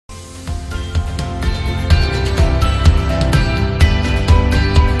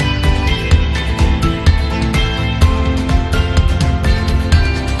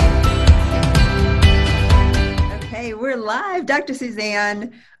Dr.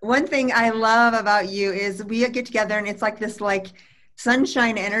 Susanne. One thing I love about you is we get together and it's like this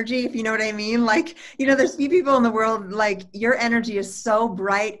sunshine energy, if you know what I mean. There's few people in the world, your energy is so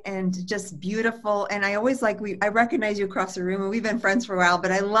bright and just beautiful. And I always I recognize you across the room, and we've been friends for a while,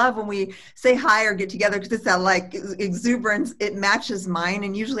 but I love when we say hi or get together because it's that exuberance, it matches mine.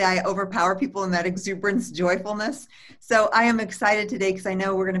 And usually I overpower people in that exuberance, joyfulness. So I am excited today because I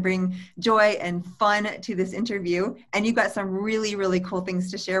know we're going to bring joy and fun to this interview. And you've got some really, really cool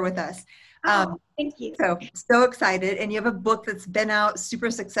things to share with us. Thank you. So excited. And you have a book that's been out,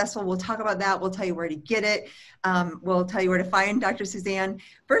 super successful. We'll talk about that. We'll tell you where to get it. We'll tell you where to find Dr. Susanne.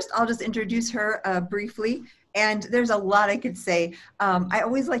 First, I'll just introduce her briefly. And there's a lot I could say. I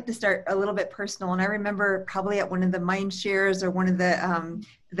always like to start a little bit personal. And I remember probably at one of the mind shares or one of the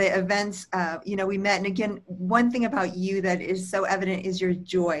events, we met. And again, one thing about you that is so evident is your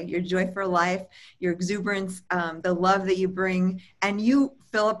joy for life, your exuberance, the love that you bring, and you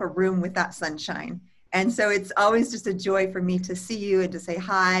fill up a room with that sunshine. And so it's always just a joy for me to see you and to say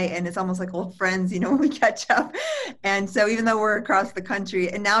hi. And it's almost like old friends, when we catch up. And so even though we're across the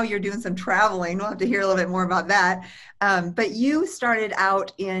country and now you're doing some traveling, we'll have to hear a little bit more about that. But you started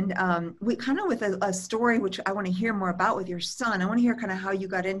out with a story, which I want to hear more about with your son. I want to hear kind of how you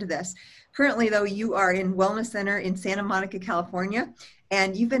got into this. Currently, though, you are in Wellness Center in Santa Monica, California,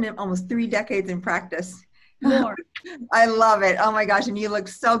 and you've been in almost 3 decades in practice. More. I love it. Oh my gosh. And you look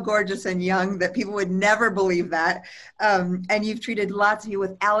so gorgeous and young that people would never believe that. And you've treated lots of you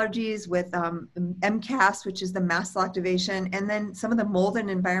with allergies, with MCAS, which is the mast cell activation, and then some of the mold and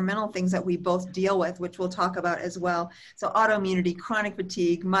environmental things that we both deal with, which we'll talk about as well. So autoimmunity, chronic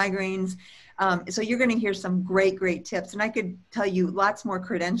fatigue, migraines. So you're going to hear some great tips. And I could tell you lots more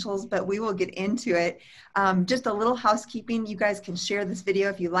credentials, but we will get into it. Just a little housekeeping. You guys can share this video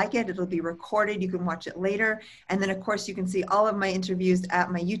if you like it. It'll be recorded. You can watch it later. And then, of course, you can see all of my interviews at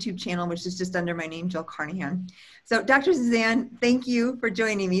my YouTube channel, which is just under my name, Jill Carnahan. So Dr. Susanne, thank you for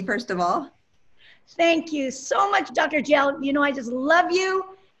joining me, first of all. Thank you so much, Dr. Jill. I just love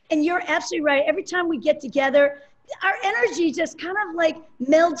you. And you're absolutely right. Every time we get together, our energy just kind of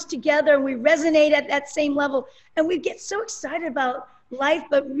melds together, and we resonate at that same level. And we get so excited about life,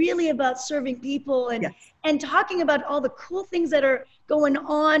 but really about serving people and, yes, and talking about all the cool things that are going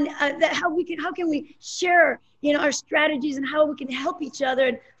on, how can we share, our strategies and how we can help each other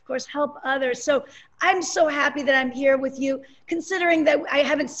and of course help others. So I'm so happy that I'm here with you, considering that I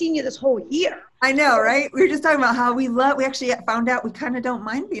haven't seen you this whole year. I know, right? We were just talking about how we actually found out we kind of don't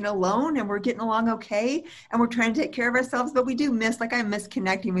mind being alone, and we're getting along okay, and we're trying to take care of ourselves, but we do I miss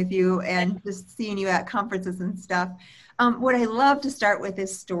connecting with you and just seeing you at conferences and stuff. What I love to start with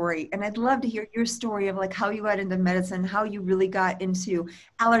is story, and I'd love to hear your story of how you got into medicine, how you really got into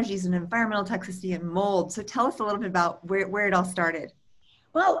allergies and environmental toxicity and mold. So tell us a little bit about where it all started.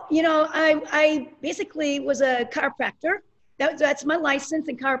 Well, I basically was a chiropractor. That's my license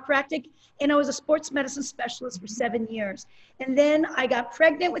in chiropractic. And I was a sports medicine specialist for 7 years. And then I got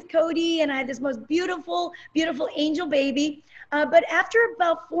pregnant with Cody, and I had this most beautiful, beautiful angel baby. But after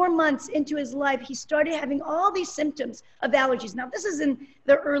about 4 months into his life, he started having all these symptoms of allergies. Now, this is in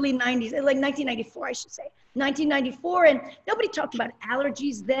the early 90s, 1994, I should say. 1994, and nobody talked about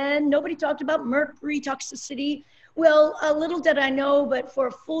allergies then. Nobody talked about mercury toxicity. Well, little did I know, but for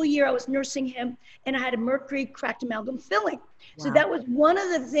a full year, I was nursing him, and I had a mercury cracked amalgam filling. Wow. So that was one of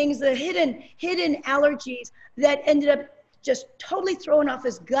the things, the hidden allergies that ended up just totally throwing off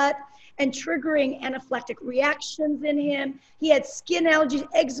his gut and triggering anaphylactic reactions in him. He had skin allergies,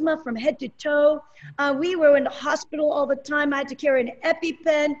 eczema from head to toe. We were in the hospital all the time. I had to carry an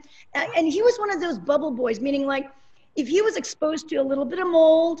EpiPen. And he was one of those bubble boys, meaning if he was exposed to a little bit of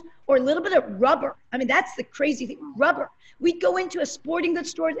mold or a little bit of rubber, that's the crazy thing, rubber. We'd go into a sporting goods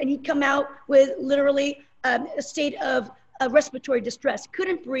store and he'd come out with literally a state of respiratory distress,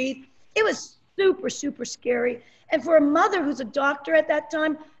 couldn't breathe. It was super, super scary. And for a mother who's a doctor at that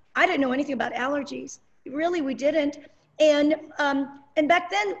time, I didn't know anything about allergies. Really, we didn't. And back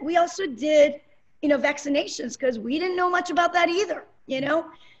then we also did, vaccinations, because we didn't know much about that either,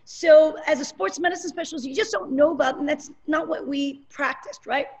 So as a sports medicine specialist, you just don't know about, and that's not what we practiced,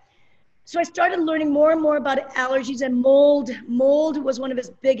 right? So I started learning more and more about allergies, and mold. Mold was one of his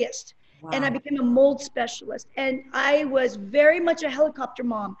biggest. Wow. And I became a mold specialist. And I was very much a helicopter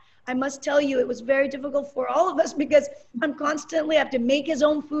mom. I must tell you, it was very difficult for all of us because I'm constantly have to make his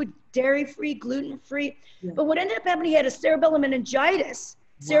own food, dairy-free, gluten-free. Yeah. But what ended up happening, he had a cerebellum meningitis.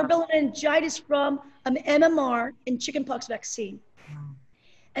 Wow. Cerebellum meningitis from an MMR and chickenpox vaccine. Wow.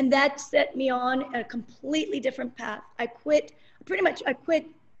 And that set me on a completely different path. I quit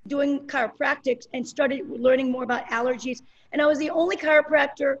doing chiropractic and started learning more about allergies. And I was the only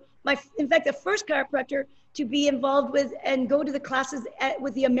chiropractor, in fact, the first chiropractor to be involved with and go to the classes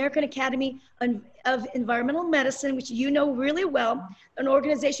with the American Academy of Environmental Medicine, which you know really well, an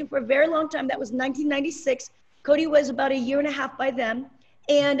organization for a very long time. That was 1996. Cody was about a year and a half by then.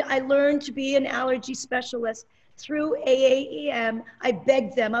 And I learned to be an allergy specialist through AAEM. I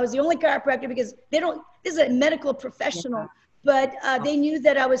begged them. I was the only chiropractor because this is a medical professional, but they knew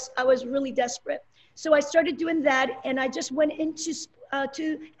that I was really desperate. So I started doing that, and I just went into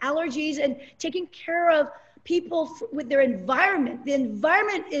to allergies and taking care of people with their environment. The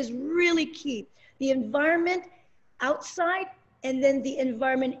environment is really key. The environment outside, and then the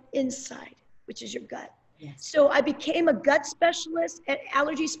environment inside, which is your gut. Yes. So I became a gut specialist, an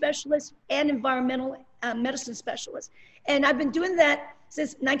allergy specialist, and environmental medicine specialist. And I've been doing that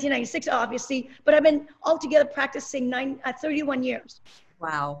since 1996, obviously, but I've been altogether practicing 31 years.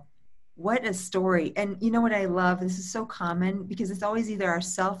 Wow. What a story. And you know what I love? This is so common because it's always either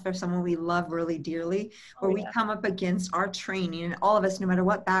ourselves or someone we love really dearly, where we come up against our training, and all of us, no matter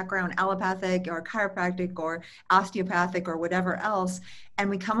what background, allopathic or chiropractic or osteopathic or whatever else, and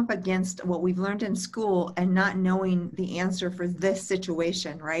we come up against what we've learned in school and not knowing the answer for this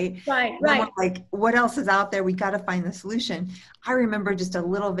situation, right? Right. Like, what else is out there? We got to find the solution. I remember just a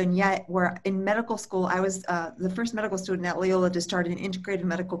little vignette where in medical school, I was the first medical student at Loyola to start an integrated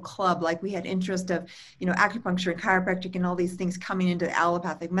medical club. Like, we had interest of, acupuncture and chiropractic and all these things coming into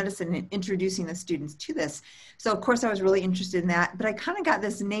allopathic medicine and introducing the students to this. So of course I was really interested in that, but I kind of got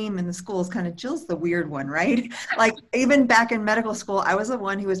this name in the schools, kind of Jill's the weird one, right? Like, even back in medical school, I was the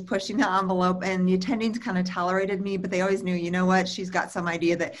one who was pushing the envelope, and the attendings kind of tolerated me, but they always knew, you know what, she's got some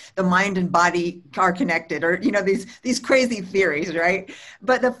idea that the mind and body are connected, or, these crazy theories, right?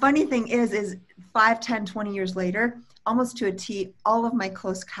 But the funny thing is 5, 10, 20 years later, almost to a T, all of my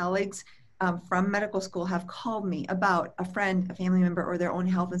close colleagues from medical school have called me about a friend, a family member, or their own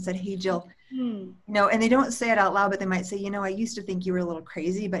health and said, hey, Jill, and they don't say it out loud, but they might say, I used to think you were a little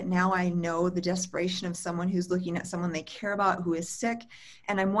crazy, but now I know the desperation of someone who's looking at someone they care about who is sick.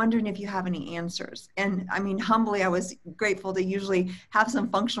 And I'm wondering if you have any answers. And I mean, humbly, I was grateful to usually have some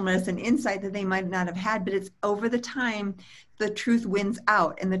functional medicine insight that they might not have had, but it's over the time, the truth wins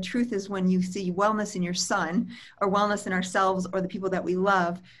out. And the truth is when you see wellness in your son or wellness in ourselves or the people that we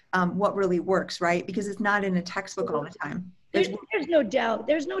love, what really works, right? Because it's not in a textbook all the time. There's no doubt.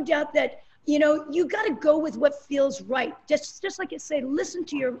 There's no doubt that you got to go with what feels right. Just like you say, listen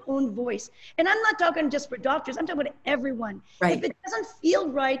to your own voice. And I'm not talking just for doctors. I'm talking about everyone. Right. If it doesn't feel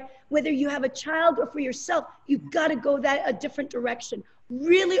right, whether you have a child or for yourself, you've got to go a different direction.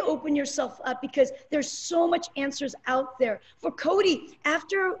 Really open yourself up, because there's so much answers out there. For Cody,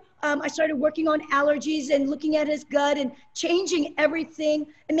 after I started working on allergies and looking at his gut and changing everything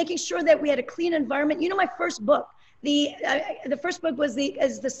and making sure that we had a clean environment. My first book, the first book was the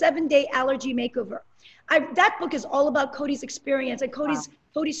 7-Day Allergy Makeover. That book is all about Cody's experience and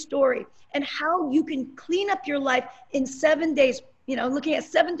Cody's story, and how you can clean up your life in 7 days, looking at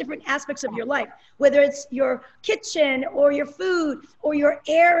 7 different aspects of your life, whether it's your kitchen or your food or your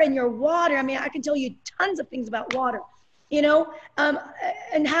air and your water. I mean, I can tell you tons of things about water,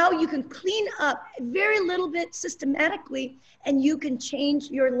 and how you can clean up very little bit systematically, and you can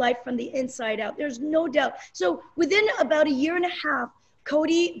change your life from the inside out. There's no doubt. So within about a year and a half,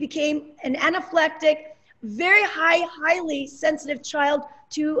 Cody became an anaphylactic, very highly sensitive child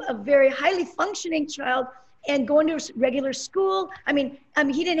to a very highly functioning child, and going to regular school. I mean,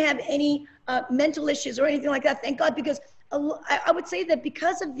 he didn't have any mental issues or anything like that, thank God, because I would say that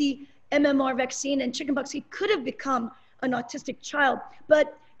because of the MMR vaccine and chickenpox, he could have become an autistic child,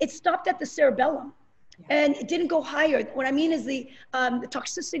 but it stopped at the cerebellum. And it didn't go higher. What I mean is the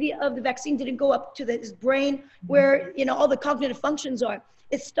toxicity of the vaccine didn't go up to his brain where, all the cognitive functions are.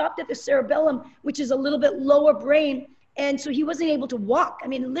 It stopped at the cerebellum, which is a little bit lower brain. And so he wasn't able to walk. I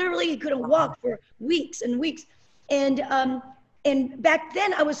mean, literally he couldn't walk for weeks and weeks. And back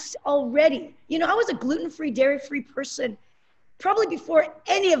then I was already, I was a gluten-free, dairy-free person, probably before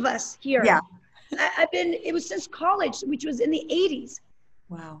any of us here. Yeah. It was since college, which was in the 80s.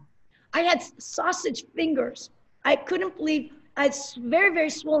 Wow. I had sausage fingers. I couldn't believe, I had very, very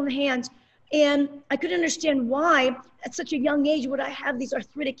swollen hands, and I couldn't understand why at such a young age would I have these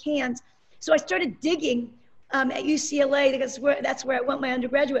arthritic hands. So I started digging at UCLA, because that's where I went my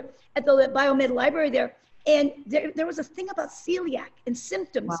undergraduate, at the biomed library there. And there was a thing about celiac and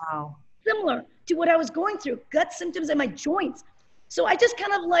symptoms similar to what I was going through, gut symptoms in my joints. So I just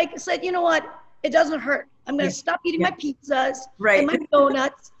kind of said, you know what? It doesn't hurt. I'm going to stop eating my pizzas and my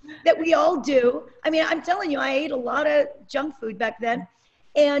donuts that we all do. I mean, I'm telling you, I ate a lot of junk food back then.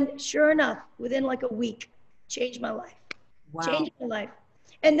 And sure enough, within like a week, changed my life. Wow. Changed my life.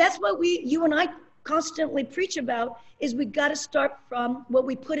 And that's what you and I constantly preach about, is we got to start from what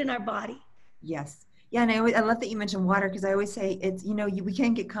we put in our body. Yes. Yeah, and I love that you mentioned water, because I always say it's, we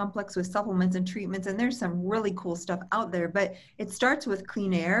can get complex with supplements and treatments, and there's some really cool stuff out there, but it starts with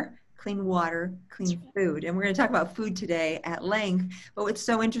clean air, clean water, clean food. And we're going to talk about food today at length, but it's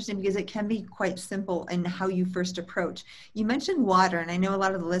so interesting because it can be quite simple in how you first approach. You mentioned water, and I know a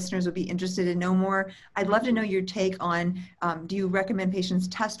lot of the listeners would be interested to know more. I'd love to know your take on, do you recommend patients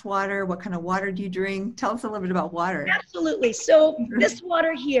test water? What kind of water do you drink? Tell us a little bit about water. Absolutely. So this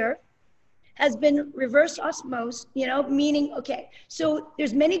water here has been reverse osmosis, meaning, okay, so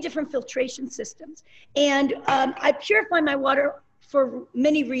there's many different filtration systems. And I purify my water for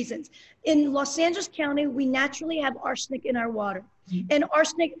many reasons. In Los Angeles County, we naturally have arsenic in our water. And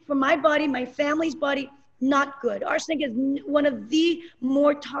arsenic, for my body, my family's body, not good. Arsenic is one of the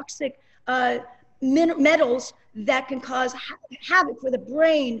more toxic metals that can cause havoc for the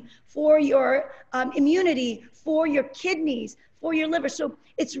brain, for your immunity, for your kidneys, for your liver. So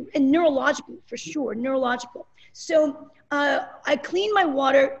it's neurological, for sure, neurological. So I clean my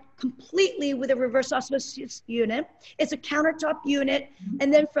water completely with a reverse osmosis unit. It's a countertop unit.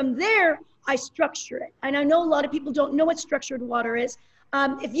 And then from there, I structure it. And I know a lot of people don't know what structured water is.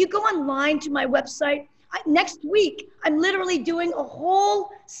 If you go online to my website, next week, I'm literally doing a whole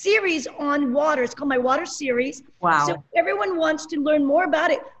series on water. It's called my water series. Wow. So if everyone wants to learn more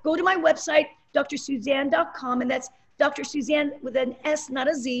about it, go to my website, drsusanne.com, and that's Dr. Susanne with an S, not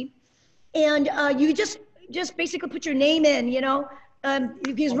a Z. And you just basically put your name in,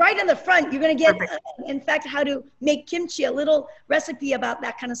 because right in the front, you're going to get, in fact, how to make kimchi, a little recipe about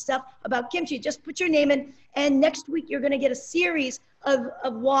that kind of stuff, about kimchi. Just put your name in, and next week, you're going to get a series of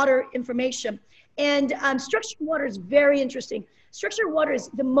water information. And structured water is very interesting. Structured water is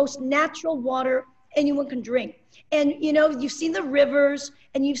the most natural water anyone can drink. And, you've seen the rivers,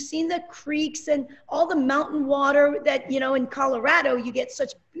 and you've seen the creeks and all the mountain water that, in Colorado, you get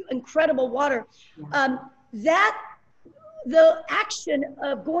such incredible water. The action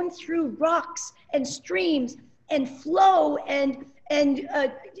of going through rocks and streams and flow and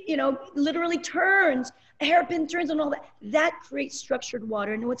literally turns, hairpin turns and all that creates structured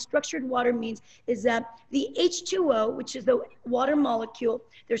water. And what structured water means is that the H2O, which is the water molecule,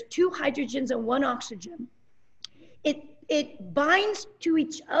 there's 2 hydrogens and 1 oxygen. It binds to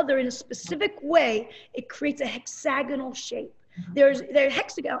each other in a specific way. It creates a hexagonal shape. There's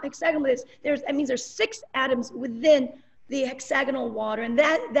hexagonal. That means there's 6 atoms within the hexagonal water, and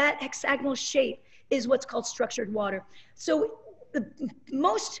that hexagonal shape is what's called structured water. So the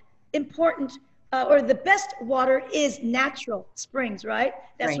most important or the best water is natural springs, right?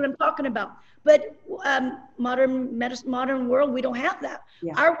 That's what I'm talking about. But modern world, we don't have that.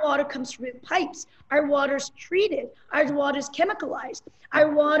 Yeah. Our water comes through pipes. Our water's treated. Our water's chemicalized.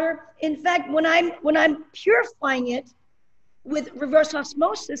 Our water, in fact, when I'm purifying it with reverse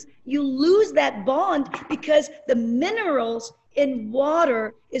osmosis, you lose that bond because the minerals in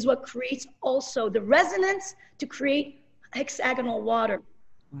water is what creates also the resonance to create hexagonal water.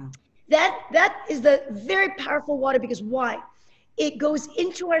 Wow. That is the very powerful water, because why? It goes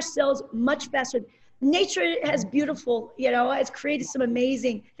into our cells much faster. Nature has beautiful, has created some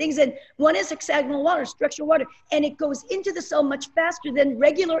amazing things. And one is hexagonal water, structured water, and it goes into the cell much faster than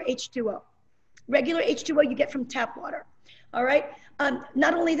regular H2O. Regular H2O you get from tap water. All right.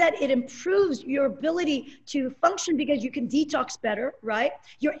 Not only that, it improves your ability to function because you can detox better, right?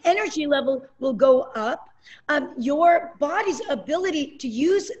 Your energy level will go up. Your body's ability to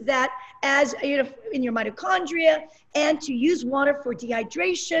use that as in your mitochondria and to use water for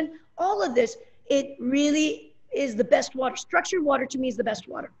dehydration, all of this, it really is the best water. Structured water to me is the best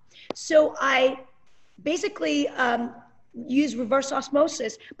water. So I basically use reverse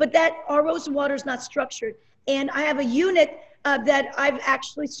osmosis, but that RO's water is not structured. And I have a unit that I've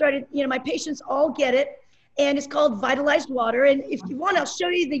actually started, my patients all get it, and it's called Vitalized Water. And if you want, I'll show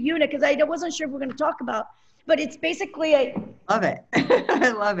you the unit, because I wasn't sure if we're going to talk about, but it's basically Love it.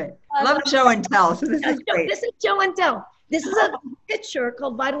 I love it. Love show and tell. So this is great. This is show and tell. This is a picture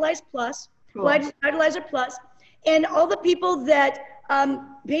called Vitalize Plus, cool. Vitalizer Plus. And all the people that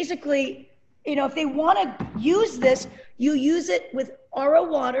basically, if they want to use this, you use it with RO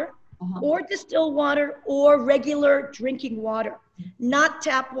water, or distilled water, or regular drinking water, not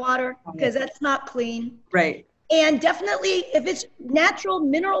tap water, because that's not clean. Right. And definitely, if it's natural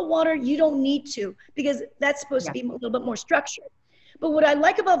mineral water, you don't need to, because that's supposed to be a little bit more structured. But what I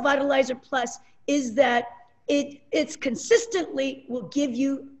like about Vitalizer Plus is that it's consistently will give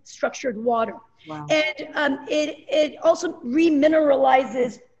you structured water. Wow. And it also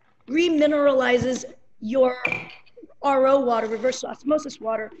remineralizes your RO water, reverse osmosis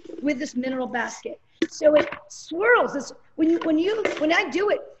water, with this mineral basket. So it swirls. It's, when I do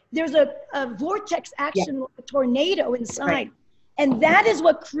it, there's a vortex action, a tornado inside. Right. And that is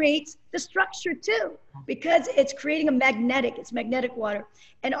what creates the structure too, because it's creating it's magnetic water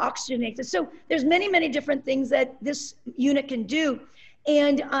and oxygenates it. So there's many, many different things that this unit can do.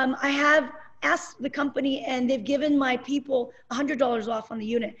 And I have asked the company, and they've given my people $100 off on the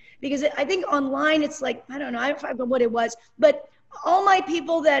unit, because I think online it's like, I don't know, I don't know what it was, but all my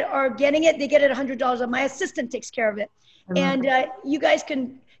people that are getting it, they get it $100 off. My assistant takes care of it. And you guys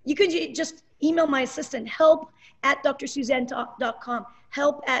can just email my assistant, help@drsuzanne.com,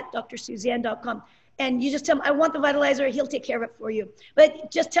 help@drsuzanne.com. And you just tell him, I want the vitalizer, he'll take care of it for you.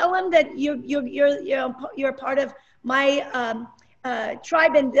 But just tell him that you're a part of my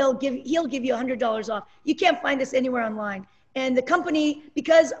tribe, and he'll give you $100 off. You can't find this anywhere online. And the company,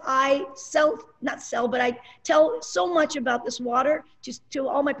 because I I tell so much about this water to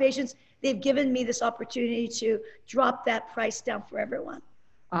all my patients, they've given me this opportunity to drop that price down for everyone.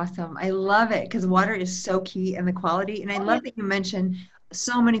 Awesome. I love it, because water is so key in the quality. And I love that you mentioned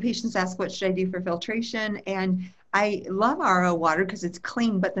so many patients ask, what should I do for filtration? And I love RO water because it's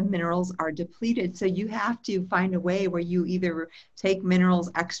clean, but the minerals are depleted. So you have to find a way where you either take minerals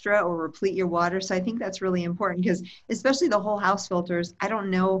extra or replete your water. So I think that's really important, because especially the whole house filters, I don't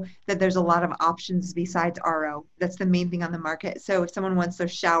know that there's a lot of options besides RO. That's the main thing on the market. So if someone wants their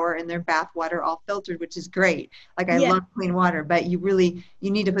shower and their bath water all filtered, which is great, like I love clean water, but you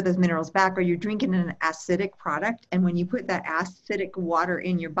need to put those minerals back, or you're drinking an acidic product. And when you put that acidic water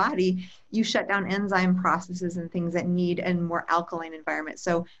in your body, you shut down enzyme processes and things that need a more alkaline environment.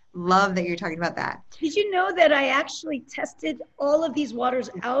 So love that you're talking about that. Did you know that I actually tested all of these waters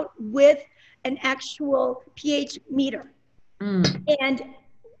out with an actual pH meter? And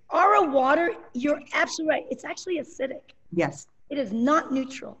RO water, you're absolutely right. It's actually acidic. Yes. It is not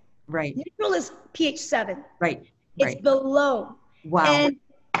neutral. Right. Neutral is pH 7. Right. It's below. Wow. And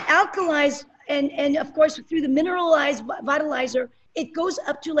alkalized, and of course, through the mineralized vitalizer, it goes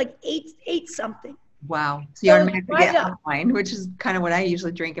up to like 8 something. Wow. So you automatically get alkaline, which is kind of what I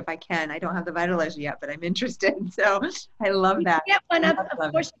usually drink if I can. I don't have the vitalizer yet, but I'm interested. So I love that. Yeah,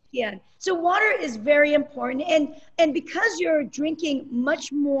 of course you can. So water is very important. And because you're drinking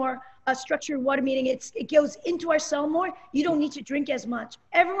much more structured water, meaning it goes into our cell more, you don't need to drink as much.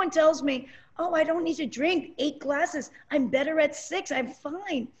 Everyone tells me, oh, I don't need to drink 8 glasses. I'm better at 6. I'm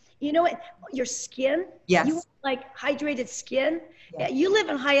fine. You know what? Your skin, you want like hydrated skin. Yeah, you live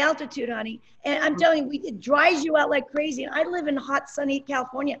in high altitude, honey. And I'm telling you, it dries you out like crazy. And I live in hot, sunny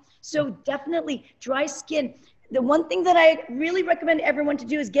California. So definitely dry skin. The one thing that I really recommend everyone to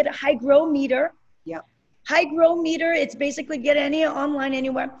do is get a hygrometer. Yep. Hygrometer, it's basically get any online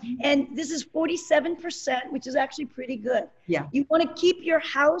anywhere. And this is 47%, which is actually pretty good. Yeah. You want to keep your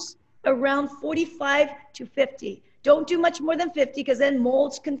house around 45 to 50. Don't do much more than 50, because then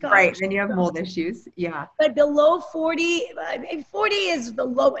molds can come. Right, then you have mold issues, yeah. But below 40, 40 is the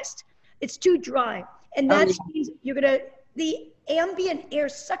lowest. It's too dry. And that means the ambient air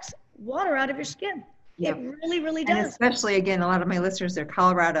sucks water out of your skin. Yep. It really, really does. And especially, again, a lot of my listeners are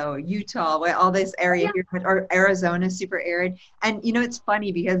Colorado, Utah, all this area here, or Arizona, super arid. And, you know, it's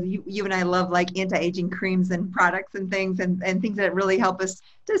funny because you and I love like anti-aging creams and products and things and things that really help us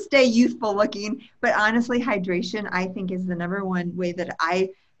to stay youthful looking. But honestly, hydration, I think, is the number one way that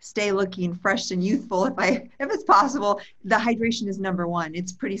I stay looking fresh and youthful. If it's possible, the hydration is number one.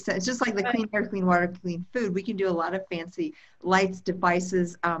 It's just like the clean air, clean water, clean food. We can do a lot of fancy lights,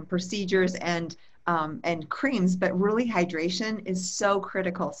 devices, procedures, and creams, but really hydration is so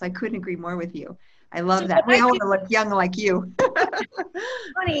critical. So I couldn't agree more with you. I love that. We all want to look young like you.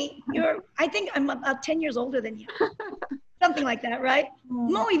 Honey, I think I'm about 10 years older than you. Something like that, right?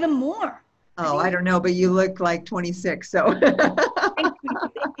 No, even more. Oh, I don't know, but you look like 26, so. Thank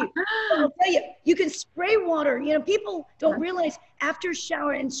you. I'll tell you, you can spray water. You know, people don't realize after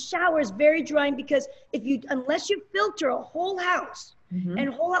shower, and shower is very drying, because unless you filter a whole house, and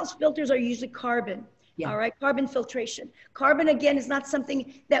whole house filters are usually carbon. All right, carbon filtration. Carbon, again, is not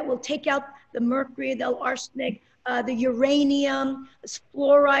something that will take out the mercury, the arsenic, the uranium,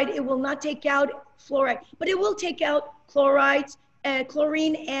 fluoride. It will not take out fluoride, but it will take out chlorides,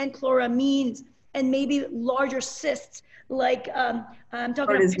 chlorine, and chloramines, and maybe larger cysts like I'm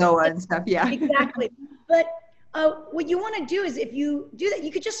talking about and stuff. Yeah, exactly. But what you want to do is, if you do that,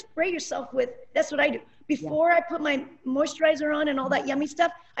 you could just spray yourself with. That's what I do. Before I put my moisturizer on and all that yummy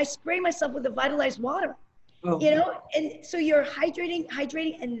stuff, I spray myself with the vitalized water. You know, and so you're hydrating,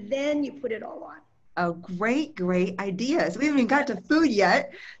 and then you put it all on. Oh, great, great ideas. We haven't even got to food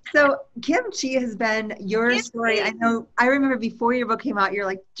yet. So kimchi has been your story. I know, I remember before your book came out, you're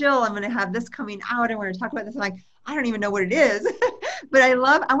like, Jill, I'm going to have this coming out and we're going to talk about this. I'm like, I don't even know what it is. But I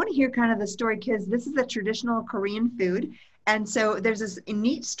want to hear kind of the story because this is a traditional Korean food. And so there's this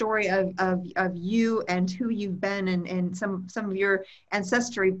neat story of you and who you've been and some of your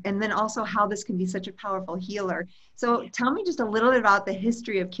ancestry, and then also how this can be such a powerful healer. So tell me just a little bit about the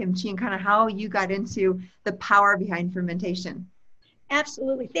history of kimchi and kind of how you got into the power behind fermentation.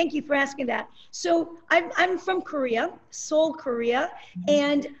 Absolutely. Thank you for asking that. So I'm from Korea, Seoul, Korea,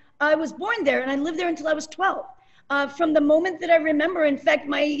 and I was born there and I lived there until I was 12. From the moment that I remember, in fact,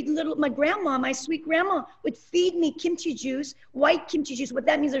 my grandma, my sweet grandma, would feed me kimchi juice, white kimchi juice. What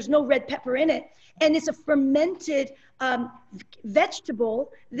that means, there's no red pepper in it. And it's a fermented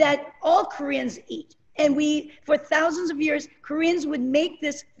vegetable that all Koreans eat. And for thousands of years, Koreans would make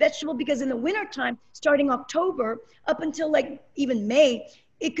this vegetable because in the wintertime, starting October up until like even May,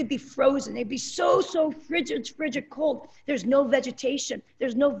 it could be frozen. It'd be so frigid cold. There's no vegetation.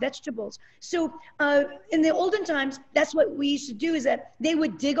 There's no vegetables. So in the olden times, that's what we used to do, is that they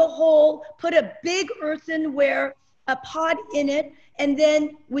would dig a hole, put a big earthenware a pot in it, and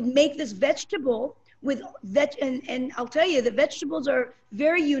then would make this vegetable with and I'll tell you, the vegetables are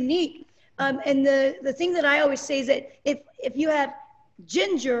very unique. And the thing that I always say is that if you have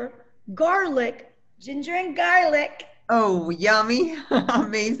ginger and garlic. Oh, yummy.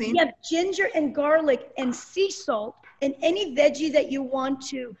 Amazing. You have ginger and garlic and sea salt and any veggie that you want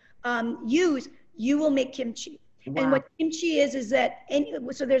to use, you will make kimchi. Wow. And what kimchi is that,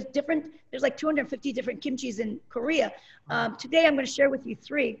 so there's like 250 different kimchis in Korea. Today I'm going to share with you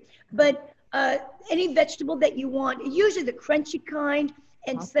 3. But any vegetable that you want, usually the crunchy kind,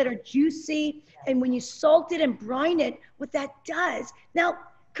 and that are juicy. And when you salt it and brine it, what that does. Now,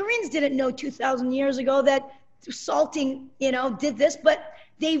 Koreans didn't know 2,000 years ago that salting, did this, but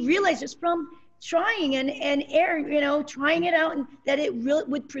they realized it's from trying and trying it out, and that it really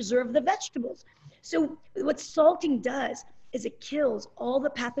would preserve the vegetables. So what salting does is it kills all the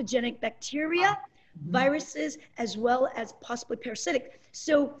pathogenic bacteria, viruses, as well as possibly parasitic.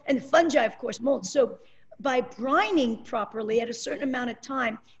 So, and fungi, of course, mold. So by brining properly at a certain amount of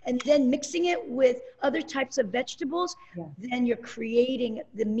time and then mixing it with other types of vegetables, then you're creating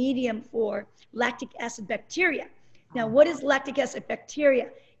the medium for lactic acid bacteria. Now, what is lactic acid bacteria?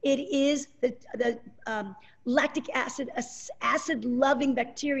 It is the lactic acid-loving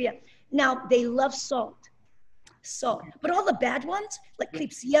bacteria. Now, they love salt, but all the bad ones, like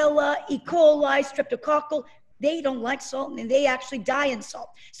Klebsiella, E. coli, streptococcal, they don't like salt and they actually die in salt.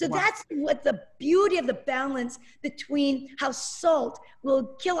 So that's what the beauty of the balance between how salt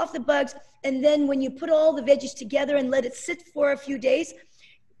will kill off the bugs. And then when you put all the veggies together and let it sit for a few days,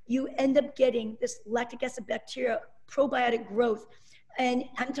 you end up getting this lactic acid bacteria probiotic growth. And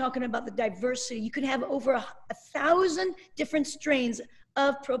I'm talking about the diversity. You can have over 1,000 different strains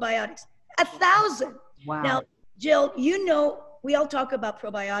of probiotics. 1,000. Wow. Now, Jill, we all talk about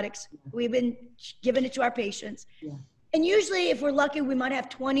probiotics. We've been giving it to our patients. Yeah. And usually, if we're lucky, we might have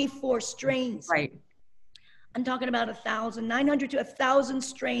 24 strains. Right. I'm talking about 900 to 1,000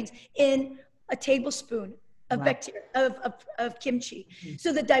 strains in a tablespoon of bacteria, of kimchi. Mm-hmm.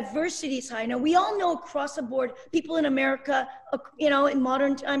 So the diversity is high. Now, we all know across the board, people in America, in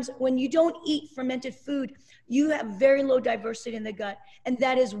modern times, when you don't eat fermented food, you have very low diversity in the gut. And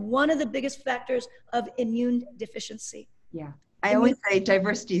that is one of the biggest factors of immune deficiency. Yeah. I always say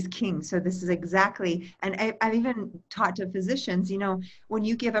diversity is king. So this is exactly, and I've even taught to physicians, when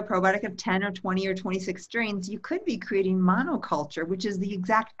you give a probiotic of 10 or 20 or 26 strains, you could be creating monoculture, which is the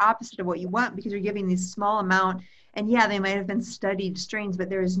exact opposite of what you want because you're giving these small amount. And yeah, they might have been studied strains, but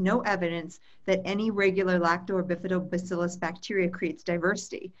there is no evidence that any regular lacto or bifidobacillus bacteria creates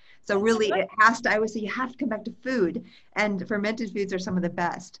diversity. So really it has to, I always say you have to come back to food, and fermented foods are some of the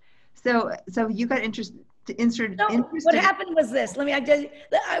best. So you got interested. What happened was this.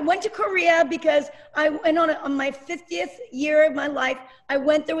 I went to Korea because I went on my 50th year of my life. I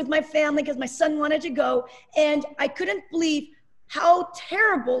went there with my family because my son wanted to go, and I couldn't believe how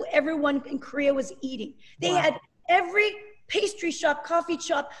terrible everyone in Korea was eating. They had every pastry shop, coffee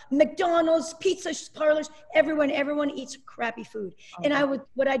shop, McDonald's, pizza parlors, everyone eats crappy food. And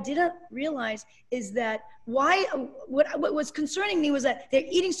what I didn't realize is that what was concerning me was that they're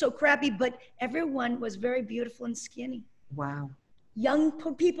eating so crappy, but everyone was very beautiful and skinny. Wow. Young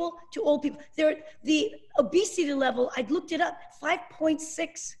people to old people. The obesity level, I looked it up,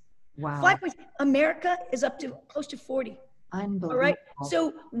 5.6. Wow. America is up to close to 40. Unbelievable. All right.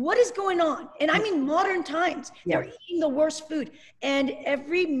 So what is going on? And I mean, modern times, they're eating the worst food, and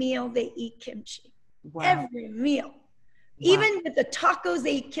every meal they eat kimchi. Wow. Every meal. Even with the tacos,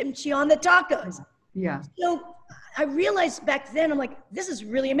 they eat kimchi on the tacos. Yeah. So I realized back then, I'm like, this is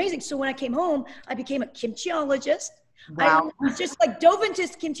really amazing. So when I came home, I became a kimchiologist. Wow. I just like dove into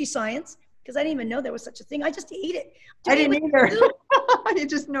kimchi science because I didn't even know there was such a thing. I just ate it. I didn't either. You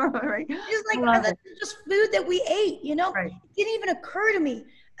just normal, right? It's like that's just food that we ate, you know? Right. It didn't even occur to me.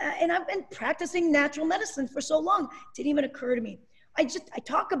 And I've been practicing natural medicine for so long. It didn't even occur to me. I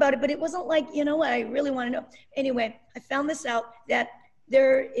talk about it, but it wasn't like, you know what, I really want to know. Anyway, I found this out that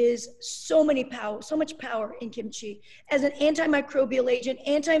there is so much power in kimchi as an antimicrobial agent,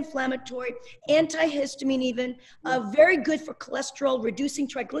 anti-inflammatory, antihistamine even, very good for cholesterol, reducing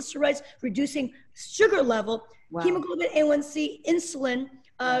triglycerides, reducing sugar level, hemoglobin A1C, insulin,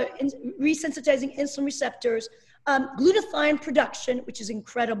 resensitizing insulin receptors, glutathione production, which is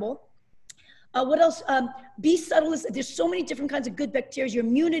incredible. What else? B subtilis. There's so many different kinds of good bacteria. Your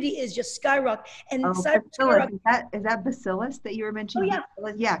immunity is just skyrocket. And bacillus. Is that bacillus that you were mentioning? Oh,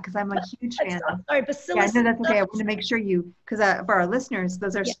 yeah. Yeah, because I'm a huge fan. Sorry, bacillus. Yeah, no, that's okay. I want to make sure because for our listeners,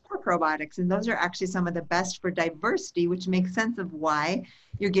 those are super probiotics, and those are actually some of the best for diversity, which makes sense of why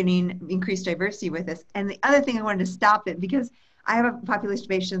you're getting increased diversity with this. And the other thing I wanted to stop it because I have a population of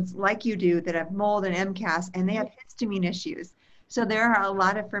patients like you do that have mold and MCAS, and they have histamine issues. So there are a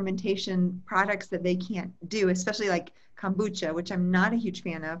lot of fermentation products that they can't do, especially like kombucha, which I'm not a huge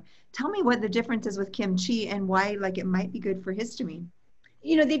fan of. Tell me what the difference is with kimchi and why it might be good for histamine.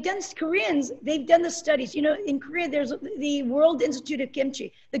 You know, they've done the studies. You know, in Korea, there's the World Institute of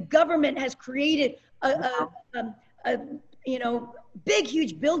Kimchi. The government has created a big,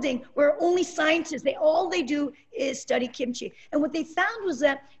 huge building where only scientists, all they do is study kimchi. And what they found was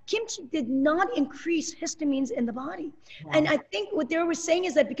that kimchi did not increase histamines in the body. Wow. And I think what they were saying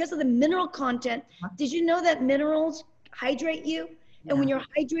is that because of the mineral content, did you know that minerals hydrate you? And when you're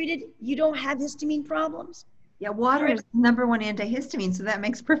hydrated, you don't have histamine problems. Yeah, water is number one antihistamine, so that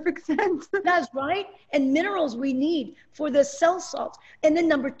makes perfect sense. That's right. And minerals we need for the cell salts. And then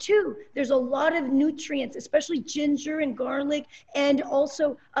number two, there's a lot of nutrients, especially ginger and garlic, and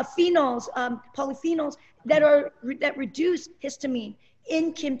also phenols, polyphenols that reduce histamine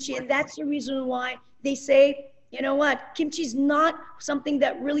in kimchi. And that's the reason why they say, you know what, kimchi is not something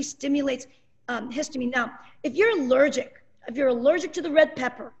that really stimulates histamine. Now, if you're allergic to the red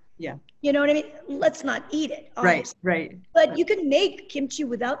pepper, you know what I mean? Let's not eat it. Obviously. Right. But you can make kimchi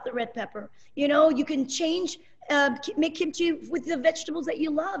without the red pepper. You know, you can make kimchi with the vegetables that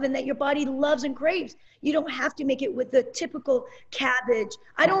you love and that your body loves and craves. You don't have to make it with the typical cabbage.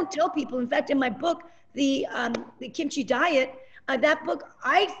 I don't tell people, in fact, in my book, the Kimchi Diet, that book,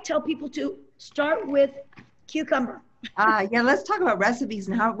 I tell people to start with cucumber. Let's talk about recipes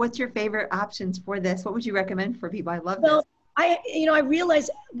and what's your favorite options for this? What would you recommend for people? I love this. I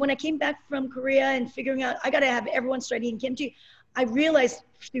realized when I came back from Korea and figuring out I got to have everyone start eating kimchi, I realized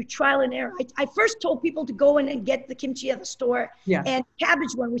through trial and error. I first told people to go in and get the kimchi at the store and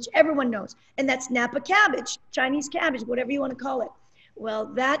cabbage one, which everyone knows. And that's Napa cabbage, Chinese cabbage, whatever you want to call it. Well,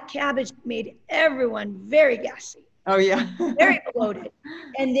 that cabbage made everyone very gassy. Oh, yeah. Very bloated.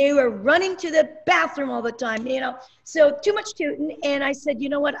 And they were running to the bathroom all the time, you know. So too much tooting. And I said, you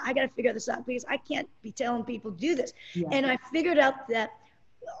know what? I got to figure this out because I can't be telling people to do this. Yeah. And I figured out that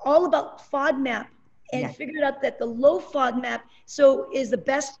all about FODMAP and figured out that the low FODMAP is the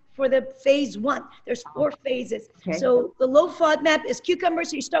best for the phase 1. There's 4 phases. Okay. So the low FODMAP is cucumber.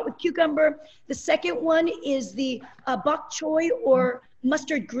 So you start with cucumber. The second one is the bok choy or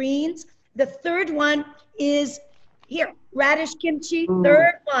mustard greens. The third one is radish kimchi. Ooh.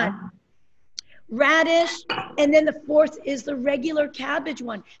 Third one, radish. And then the fourth is the regular cabbage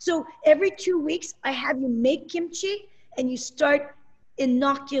one. So every 2 weeks, I have you make kimchi and you start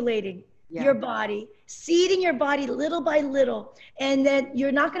inoculating your body, seeding your body little by little. And then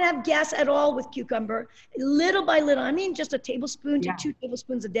you're not going to have gas at all with cucumber. Little by little, I mean just a tablespoon to 2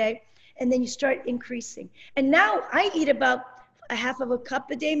 tablespoons a day. And then you start increasing. And now I eat about a half of a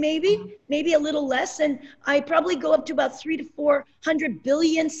cup a day, maybe a little less. And I probably go up to about 300 to 400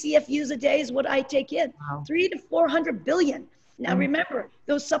 billion CFUs a day is what I take in. Wow. 300 to 400 billion. Now remember,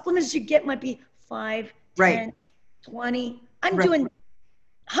 those supplements you get might be 5, 10, 20. I'm doing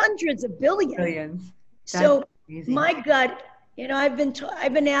hundreds of billions. That's so amazing. My gut, you know, I've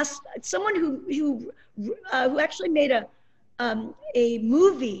been asked, someone who actually made a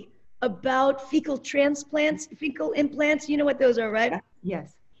movie about fecal implants. You know what those are, right?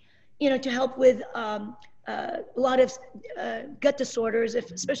 Yes. You know, to help with a lot of gut disorders,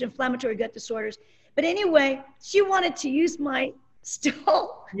 especially inflammatory gut disorders. But anyway, she wanted to use my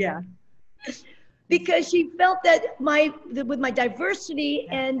stool. Yeah. because she felt that with my diversity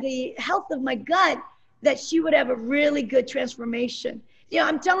and the health of my gut, that she would have a really good transformation.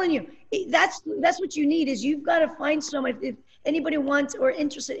 I'm telling you, that's what you need. Is you've got to find someone. If anybody wants or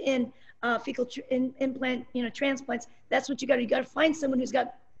interested in fecal implant, transplants, that's what you got to find someone who's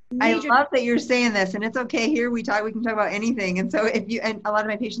got major. I love that you're saying this, and it's okay. Here we can talk about anything. And so and a lot of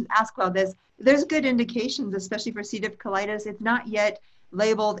my patients ask about this, there's good indications, especially for C. diff colitis. It's not yet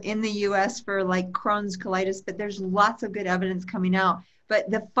labeled in the US for like Crohn's colitis, but there's lots of good evidence coming out.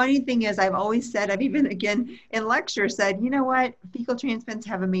 But the funny thing is, I've always said, I've even again in lecture said, you know what, fecal transplants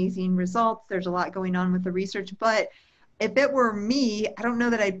have amazing results. There's a lot going on with the research, but if it were me, I don't know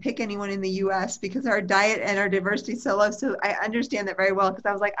that I'd pick anyone in the US because our diet and our diversity is so low. So I understand that very well, because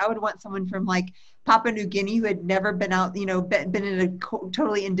I was like, I would want someone from like Papua New Guinea who had never been out, been in a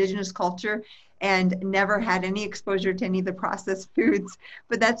totally indigenous culture and never had any exposure to any of the processed foods.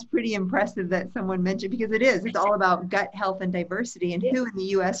 But that's pretty impressive that someone mentioned, because it's all about gut health and diversity, and who in the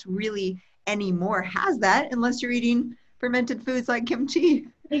US really anymore has that unless you're eating fermented foods like kimchi.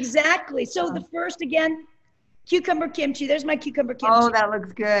 Exactly. So the first, again, cucumber kimchi. There's my cucumber kimchi. Oh, that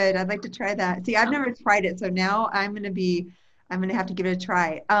looks good. I'd like to try that. See, I've never tried it, so now I'm gonna have to give it a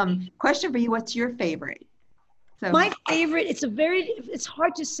try. Question for you, what's your favorite? My favorite, it's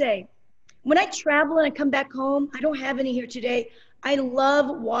hard to say. When I travel and I come back home, I don't have any here today. I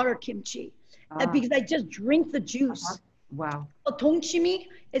love water kimchi because I just drink the juice. Wow. Tongchimi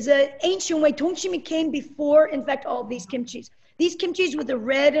is an ancient way. Tongchimi came before, in fact, all these kimchis. These kimchis with the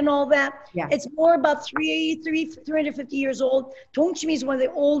red and all that, it's more about 350 years old. Tongchimi is one of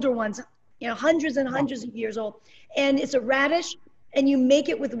the older ones, hundreds and hundreds of years old. And it's a radish, and you make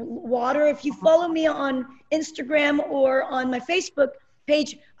it with water. If you follow me on Instagram or on my Facebook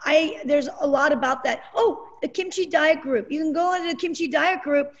page, there's a lot about that. Oh, the kimchi diet group. You can go into the kimchi diet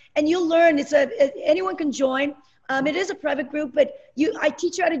group and you'll learn. Anyone can join. It is a private group, but I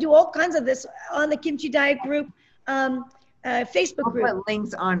teach you how to do all kinds of this on the kimchi diet group Facebook group. I'll put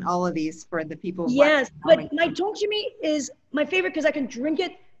links on all of these for the people. Yes, but my tongchimi is my favorite because I can drink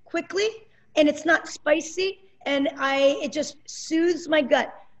it quickly and it's not spicy, and it just soothes my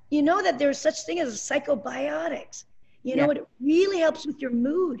gut. You know that there's such thing as psychobiotics. It really helps with your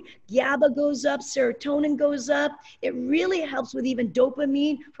mood. GABA goes up, serotonin goes up. It really helps with even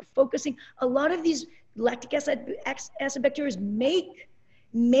dopamine for focusing. A lot of these lactic acid bacteria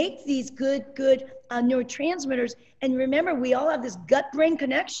make these good neurotransmitters. And remember, we all have this gut-brain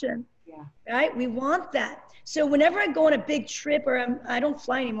connection, right? We want that. So whenever I go on a big trip, or I don't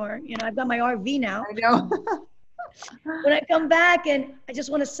fly anymore, I've got my RV now. I know. When I come back and I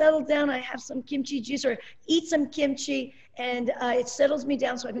just want to settle down, I have some kimchi juice or eat some kimchi, and it settles me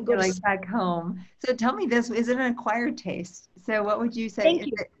down so I can go back home. So tell me this, is it an acquired taste? So what would you say? Thank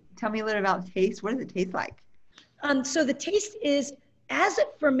you. Tell me a little about taste. What does it taste like? So the taste is as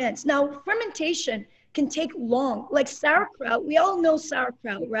it ferments. Now, fermentation can take long, like sauerkraut. We all know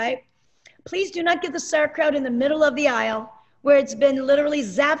sauerkraut, right? Please do not get the sauerkraut in the middle of the aisle where it's been literally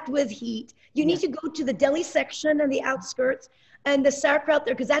zapped with heat. You need to go to the deli section and the outskirts and the sauerkraut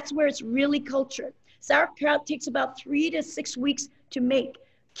there, because that's where it's really cultured. Sauerkraut takes about 3 to 6 weeks to make.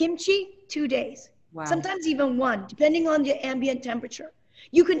 Kimchi, 2 days. Wow. Sometimes even 1, depending on the ambient temperature.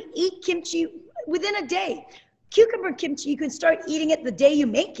 You can eat kimchi within a day. Cucumber kimchi, you can start eating it the day you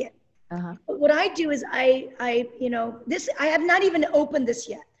make it. But what I do is I have not even opened this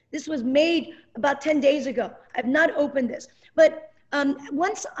yet. This was made about 10 days ago. I've not opened this. But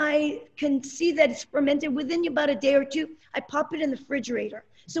once I can see that it's fermented, within about a day or 2, I pop it in the refrigerator.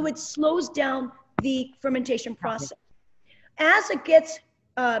 So it slows down the fermentation process. As it gets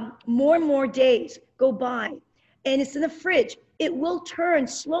more and more days go by and it's in the fridge, it will turn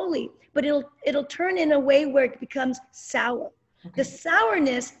slowly, but it'll turn in a way where it becomes sour. The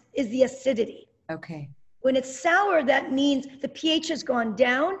sourness is the acidity. When it's sour, that means the pH has gone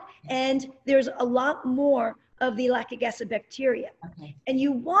down and there's a lot more of the lactic acid bacteria. And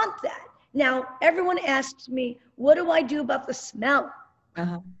you want that. Now, everyone asks me, what do I do about the smell?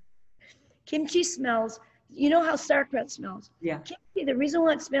 Kimchi smells, you know how sauerkraut smells? Kimchi, the reason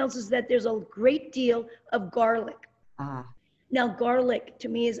why it smells is that there's a great deal of garlic. Now, garlic to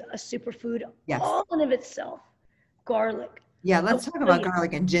me is a superfood all in of itself. Garlic. Let's talk about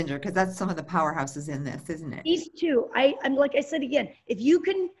garlic and ginger, because that's some of the powerhouses in this, isn't it? These two. I'm like I said again, if you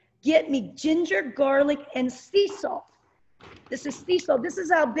can get me ginger, garlic, and sea salt. This is sea salt. This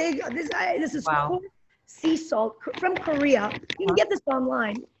is how big this is. Sea salt from Korea. You can get this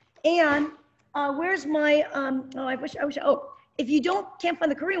online. And where's my if you can't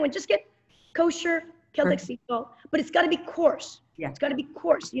find the Korean one, just get kosher Celtic sea salt. But it's got to be coarse. It's got to be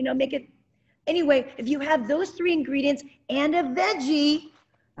coarse. Make it Anyway, if you have those 3 ingredients and a veggie,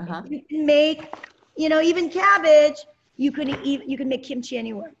 you can make, you know, even cabbage, you can make kimchi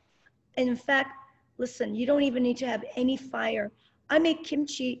anywhere. And in fact, listen, you don't even need to have any fire. I make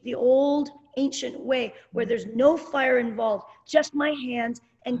kimchi the old ancient way where there's no fire involved, just my hands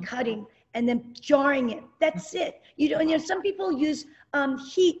and cutting and then jarring it. That's it. You know, some people use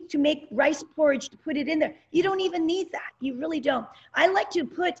heat to make rice porridge to put it in there. You don't even need that. You really don't. I like to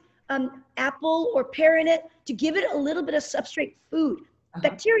put apple or pear in it to give it a little bit of substrate food.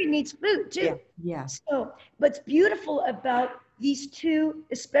 Bacteria needs food too. Yeah. So what's beautiful about these two,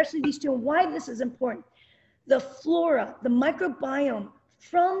 especially these two, and why this is important, the flora, the microbiome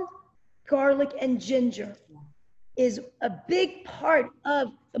from garlic and ginger is a big part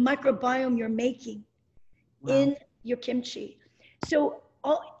of the microbiome you're making in your kimchi. So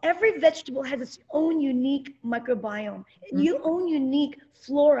every vegetable has its own unique microbiome, your own unique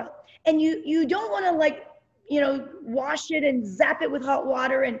flora. And you don't want to, like, you know, wash it and zap it with hot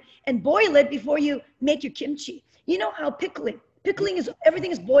water and boil it before you make your kimchi. You know how pickling is,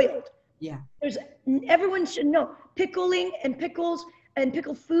 everything is boiled. Yeah. Everyone should know, pickling and pickles and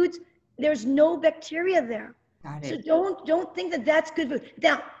pickled foods, there's no bacteria there. Got it. So don't think that that's good food.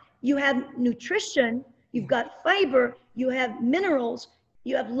 Now, you have nutrition, you've got fiber, you have minerals,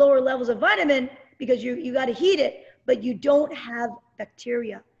 you have lower levels of vitamin because you got to heat it, but you don't have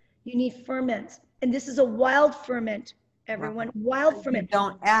bacteria. You need ferments. And this is a wild ferment, everyone. Wild ferment. You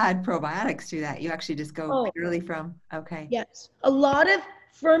don't add probiotics to that. You actually just go purely from, Yes. A lot of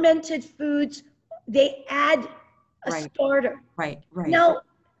fermented foods, they add a starter. Right. Now,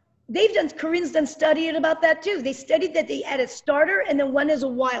 Koreans done studied about that too. They studied that they add a starter and then one is a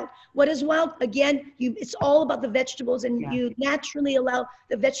wild. What is wild? Again, it's all about the vegetables, and you naturally allow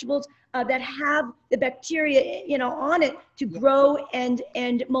the vegetables that have the bacteria, you know, on it to grow and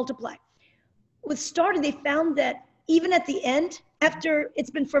multiply. With starter, they found that even at the end, after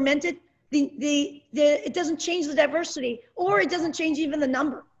it's been fermented, it doesn't change the diversity, or it doesn't change even the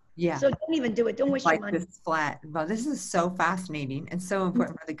number. Yeah. So don't even do it. Don't waste your money. This flat. Well, this is so fascinating and so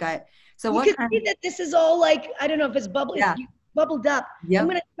important for the gut. So you can see that this is all like, I don't know if it's bubbled up. Yep. I'm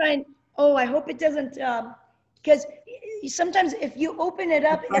going to try and, I hope it doesn't, because sometimes if you open it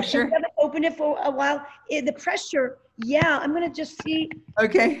up, if you haven't opened it for a while, the pressure, I'm going to just see.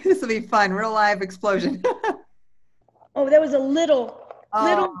 Okay, this will be fun. Real live explosion. There was a little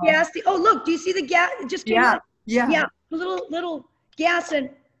gas. Look, do you see the gas? It just came out. Yeah, little gas, and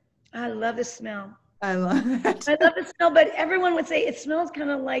I love the smell. I love it. I love the smell, but everyone would say it smells kind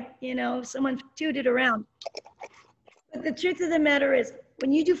of like, you know, someone tooted around. But the truth of the matter is,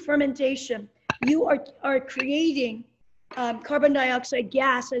 when you do fermentation, you are creating carbon dioxide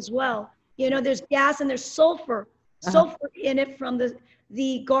gas as well. You know, there's gas and there's sulfur in it from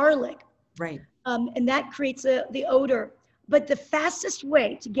the garlic. Right. And that creates the odor. But the fastest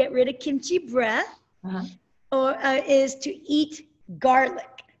way to get rid of kimchi breath is to eat garlic.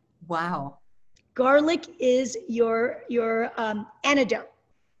 Wow. Garlic is your antidote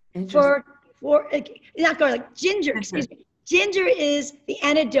for not garlic, ginger. Excuse me. Ginger is the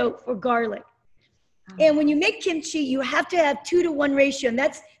antidote for garlic. And when you make kimchi, you have to have 2-to-1 ratio. And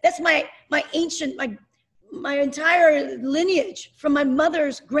that's my ancient, my entire lineage from my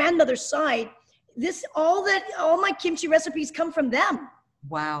grandmother's side. All my kimchi recipes come from them.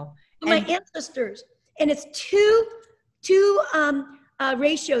 Wow. My ancestors. And it's 2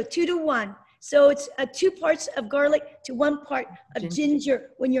 ratio, 2-to-1. So it's 2 parts of garlic to 1 part of ginger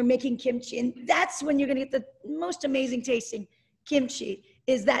when you're making kimchi. And that's when you're going to get the most amazing tasting kimchi,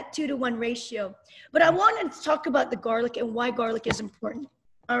 is that 2-to-1 ratio. But I wanted to talk about the garlic and why garlic is important.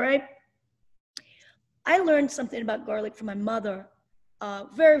 All right. I learned something about garlic from my mother,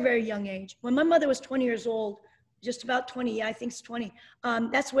 very, very young age. When my mother was 20 years old, just about 20, I think it's 20,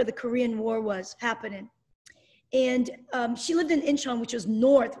 that's where the Korean War was happening. And she lived in Incheon, which was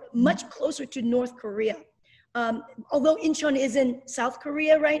north, much closer to North Korea. Although Incheon is in South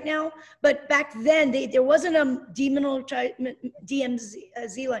Korea right now, but back then there wasn't a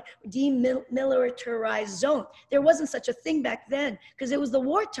demilitarized zone. There wasn't such a thing back then because it was the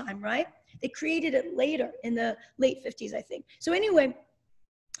wartime, right? They created it later in the late 50s, I think. So anyway,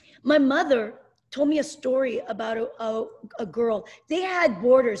 my mother told me a story about a girl. They had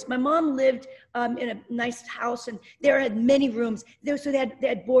boarders. My mom lived in a nice house, and there had many rooms. So they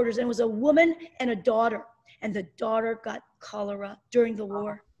had boarders, and it was a woman and a daughter. And the daughter got cholera during the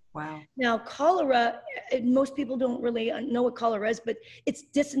war. Wow. Now, cholera, most people don't really know what cholera is, but it's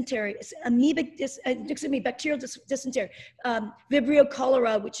dysentery. It's bacterial dysentery. Vibrio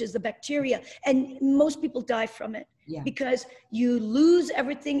cholera, which is the bacteria. And most people die from it. Yeah. because you lose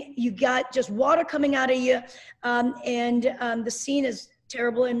everything. You got just water coming out of you. The scene is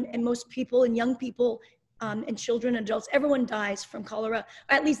terrible. And most people and young people and children and adults, everyone dies from cholera,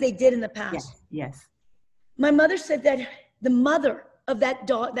 or at least they did in the past. Yes. Yes. My mother said that the mother of that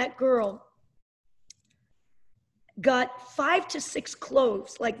girl got 5 to 6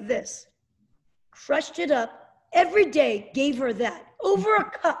 cloves like this, crushed it up every day, gave her that over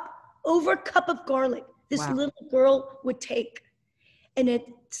a cup of garlic. This Wow. little girl would take, and it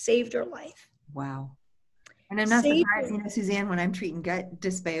saved her life. Wow. And I'm not surprised, Suzanne, when I'm treating gut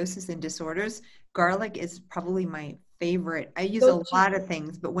dysbiosis and disorders, garlic is probably my favorite. I use a lot of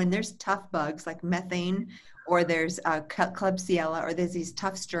things, but when there's tough bugs like methane, or there's Klebsiella, or there's these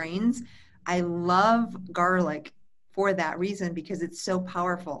tough strains, I love garlic for that reason, because it's so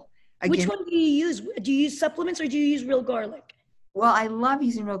powerful. Again, which one do you use? Do you use supplements, or do you use real garlic? Well, I love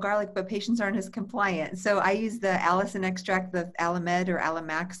using real garlic, but patients aren't as compliant. So I use the allicin extract, the Alamed or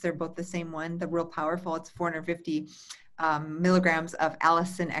Alamax. They're both the same one, the real powerful. It's 450 milligrams of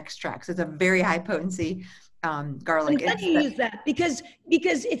allicin extract. So it's a very high potency garlic. I'm glad you use that because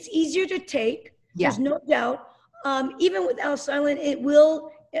it's easier to take. Yeah. There's no doubt. Even with allicin, it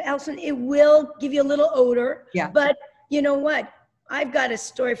will give you a little odor. Yeah. But you know what? I've got a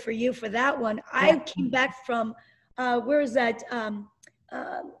story for you for that one. Yeah. I came back from where is that?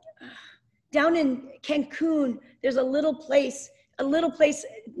 Down in Cancun, there's a little place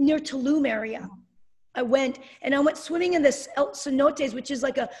near Tulum area. I went swimming in this El Cenotes, which is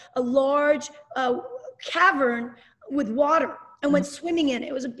like a large cavern with water. I went swimming in.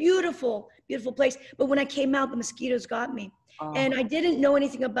 It was a beautiful, beautiful place. But when I came out, the mosquitoes got me. Oh. And I didn't know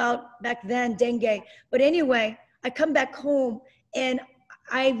anything about back then dengue. But anyway, I come back home and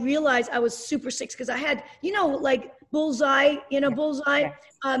I realized I was super sick because I had, like bullseye,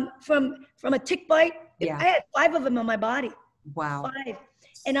 from a tick bite. Yeah. I had 5 of them on my body. Wow. 5.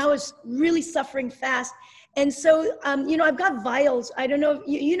 And I was really suffering fast. And so, I've got vials. I don't know if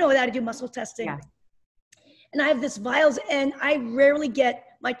you know that I do muscle testing. Yeah. And I have this vials, and I rarely get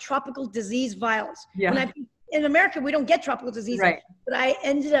my tropical disease vials. Yeah. In America, we don't get tropical disease. Right. But I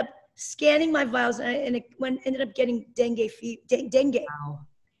ended up scanning my vials, and it ended up getting dengue. Wow.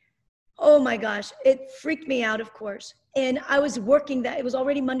 Oh my gosh, it freaked me out, of course. And I was working that. It was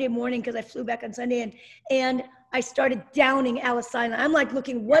already Monday morning because I flew back on Sunday, and I started downing allicin. I'm like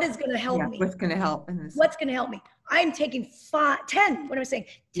looking, what is going to help me? What's going to help? What's going to help me? I'm taking 10, what am I saying?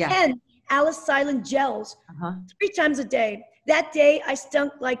 10 allicin gels 3 times a day. That day, I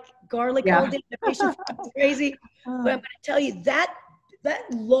stunk like garlic all day. The patient was crazy. But I'm going to tell you, that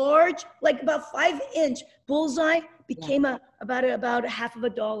large, like about 5-inch bullseye became about a half of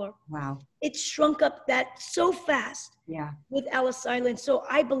 $1. Wow. It shrunk up that so fast with allicin. So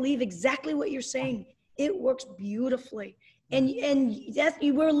I believe exactly what you're saying. It works beautifully. And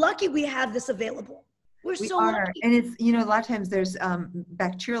we're lucky we have this available. We're so lucky. And it's, a lot of times there's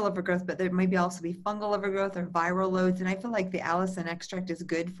bacterial overgrowth, but there may also be fungal overgrowth or viral loads. And I feel like the allicin extract is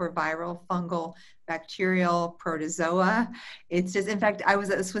good for viral, fungal, bacterial, protozoa. It's just, in fact, I was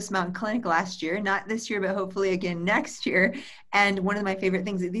at the Swiss Mountain Clinic last year, not this year, but hopefully again next year. And one of my favorite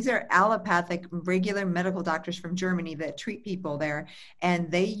things, these are allopathic, regular medical doctors from Germany that treat people there. And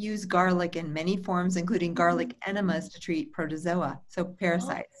they use garlic in many forms, including garlic enemas to treat protozoa, so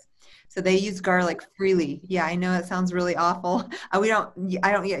parasites. So they use garlic freely. Yeah, I know it sounds really awful. I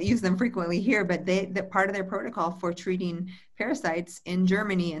don't yet use them frequently here, but that part of their protocol for treating parasites in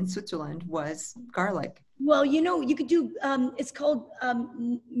Germany and Switzerland was garlic. Well, you could do, it's called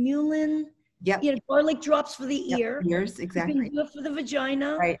mulin. Yep. Garlic drops for the ear. Ears, exactly. You can do it for the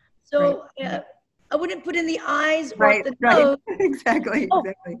vagina. Right. So I wouldn't put in the eyes or right, the nose. Exactly.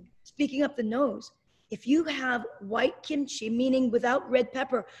 Speaking of the nose, if you have white kimchi, meaning without red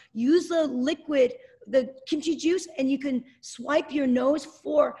pepper, use the liquid, the kimchi juice, and you can swipe your nose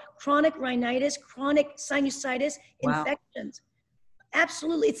for chronic rhinitis, chronic sinusitis, infections.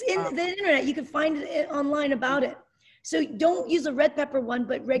 Absolutely. It's in the internet. You can find it online about it. So don't use a red pepper one,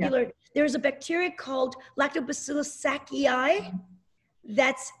 but regular. There's a bacteria called Lactobacillus sakii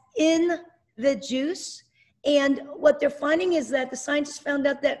that's in the juice. And what they're finding is that the scientists found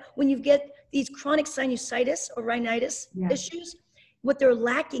out that when you get these chronic sinusitis or rhinitis issues, what they're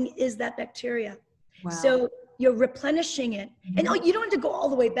lacking is that bacteria. Wow. So you're replenishing it. And you don't have to go all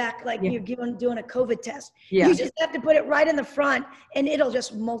the way back like you're doing a COVID test. Yeah. You just have to put it right in the front and it'll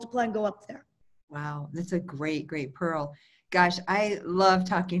just multiply and go up there. Wow, that's a great, great pearl. Gosh, I love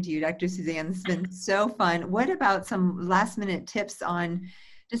talking to you, Dr. Susanne. This has been so fun. What about some last minute tips on,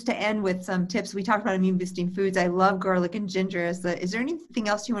 just to end with some tips, we talked about immune boosting foods. I love garlic and ginger. Is there anything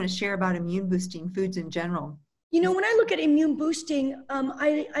else you want to share about immune boosting foods in general? You know, when I look at immune boosting,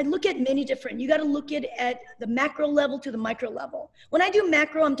 I look at many different, you got to look at the macro level to the micro level. When I do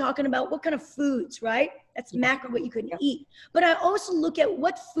macro, I'm talking about what kind of foods, right? That's macro, what you can eat. But I also look at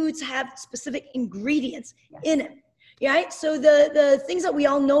what foods have specific ingredients in it. Right? So the things that we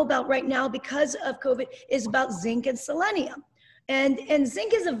all know about right now because of COVID is about zinc and selenium. And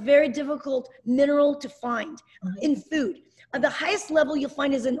zinc is a very difficult mineral to find in food. The highest level you'll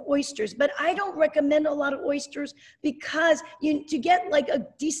find is in oysters, but I don't recommend a lot of oysters because to get like a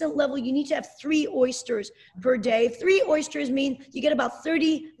decent level, you need to have 3 oysters per day. 3 oysters mean you get about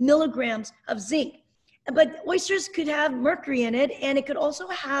 30 milligrams of zinc. But oysters could have mercury in it, and it could also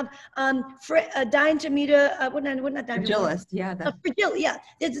have diatomita, Fragilis, yeah.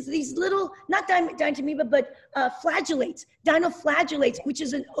 There's these little, not diatomita, but flagellates, dinoflagellates, which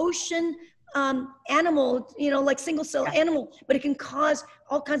is an ocean animal, you know, like single cell animal, but it can cause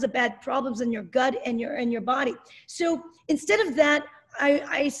all kinds of bad problems in your gut and your body. So instead of that,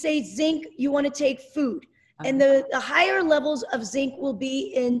 I say zinc, you want to take food. And the higher levels of zinc will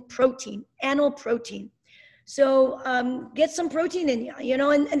be in protein, animal protein. So get some protein in you, you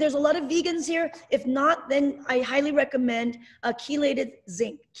know, and there's a lot of vegans here. If not, then I highly recommend chelated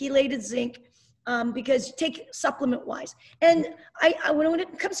zinc, because take supplement wise. And when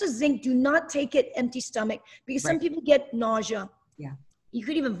it comes to zinc, do not take it empty stomach because some people get nausea. Yeah. You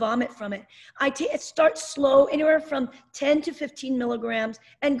could even vomit from it. Start slow, anywhere from 10 to 15 milligrams,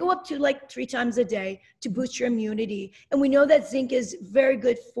 and go up to like 3 times a day to boost your immunity. And we know that zinc is very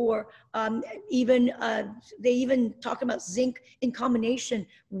good for they even talk about zinc in combination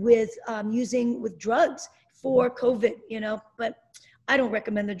with with drugs for COVID, you know, but I don't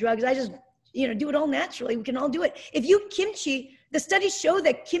recommend the drugs. I just, you know, do it all naturally. We can all do it. If you kimchi, the studies show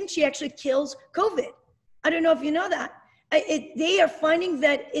that kimchi actually kills COVID. I don't know if you know that. They are finding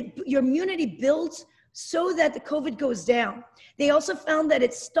that your immunity builds so that the COVID goes down. They also found that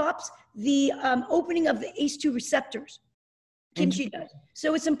it stops the opening of the ACE2 receptors. Kimchi does.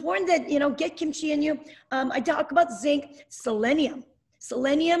 So it's important that, you know, get kimchi in you. I talk about zinc, selenium.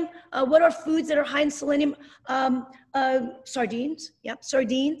 Selenium, what are foods that are high in selenium? Sardines. Yep,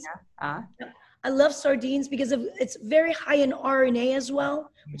 sardines. Yeah. I love sardines because it's very high in RNA as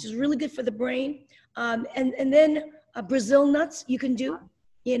well, which is really good for the brain. And then Brazil nuts you can do,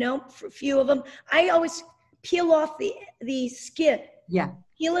 you know, for a few of them. I always peel off the skin. Yeah.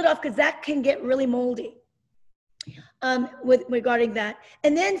 Peel it off because that can get really moldy regarding that.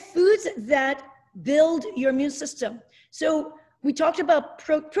 And then foods that build your immune system. So we talked about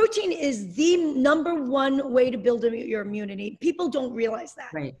protein is the #1 way to build your immunity. People don't realize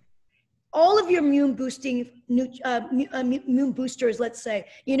that. Right. All of your immune boosting, immune boosters, let's say,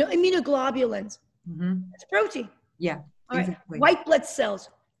 you know, immunoglobulins, it's protein. Yeah. Exactly. White blood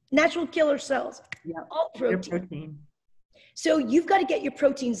cells, natural killer cells, all protein. So you've got to get your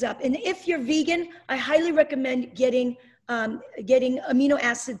proteins up. And if you're vegan, I highly recommend getting amino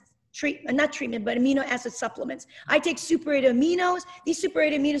acid amino acid supplements. I take Super 8 aminos. These Super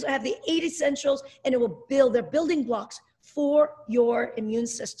 8 aminos have the 8 essentials, and it will they're building blocks for your immune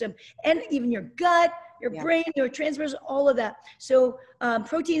system and even your gut, your brain, your transmitters, all of that. So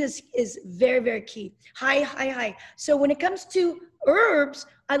protein is very, very key. High. So when it comes to herbs,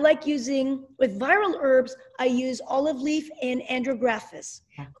 I like using, with viral herbs, I use olive leaf and andrographis.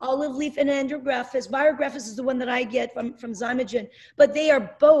 Olive leaf and andrographis. Virographis is the one that I get from Zymogen. But they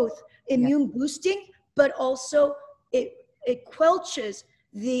are both immune boosting, but also it quelches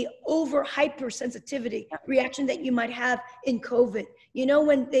the over hypersensitivity reaction that you might have in COVID. You know,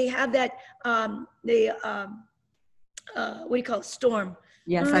 when they have that, what do you call it, storm?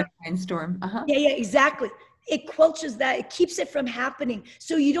 Yes, cytokine storm. Yeah, exactly. It quelches that, it keeps it from happening.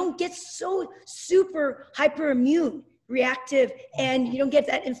 So you don't get so super hyperimmune reactive, and you don't get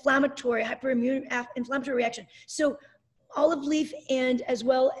that inflammatory, inflammatory reaction. So olive leaf and as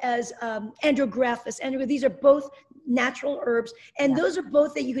well as andrographis. These are both natural herbs, and those are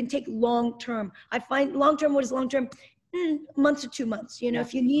both that you can take long term. I find long term, what is long term? Months to 2 months, you know,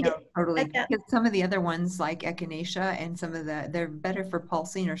 if you need it. Totally. Because some of the other ones like echinacea and some of they're better for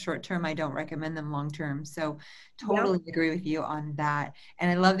pulsing or short term. I don't recommend them long term. So totally agree with you on that.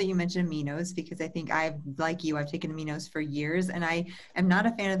 And I love that you mentioned aminos, because I think I've taken aminos for years, and I am not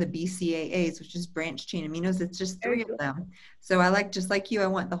a fan of the BCAAs, which is branched chain aminos. It's just 3 of them. So I like, just like you, I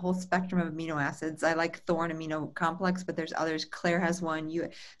want the whole spectrum of amino acids. I like Thorne amino complex, but there's others. Claire has one.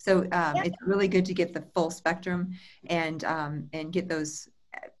 It's really good to get the full spectrum and get those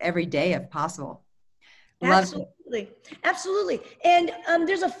every day if possible. Absolutely. And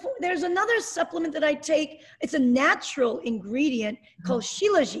there's another supplement that I take. It's a natural ingredient called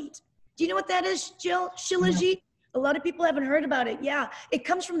Shilajit. Do you know what that is, Jill? Shilajit? A lot of people haven't heard about it. Yeah, it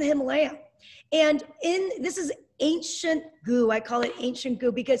comes from the Himalaya. And this is ancient goo. I call it ancient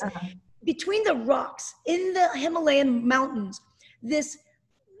goo because between the rocks in the Himalayan mountains, this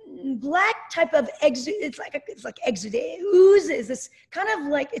black type of it's like exudate, oozes this kind of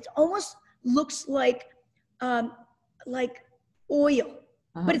like, it almost looks like oil,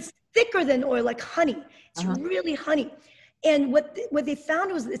 but it's thicker than oil, like honey. It's really honey. And what they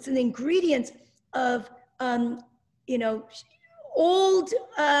found was it's an ingredient of you know, old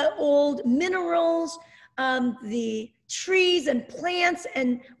minerals, the trees and plants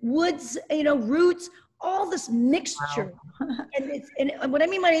and woods, you know, roots, all this mixture. Wow. And what I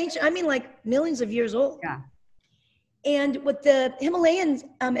mean by ancient, I mean like millions of years old. Yeah. And what the Himalayans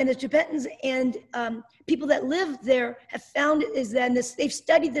and the Tibetans and people that live there have found is that, and they've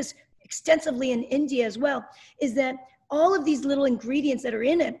studied this extensively in India as well, is that all of these little ingredients that are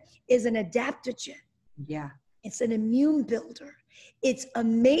in it is an adaptogen. Yeah. It's an immune builder. It's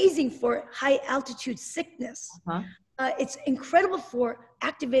amazing for high altitude sickness. It's incredible for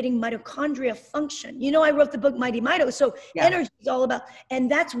activating mitochondria function. You know, I wrote the book Mighty Mito, so energy is all about, and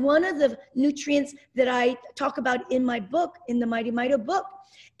that's one of the nutrients that I talk about in my book, in the Mighty Mito book.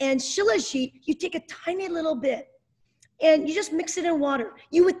 And Shilajit, you take a tiny little bit and you just mix it in water.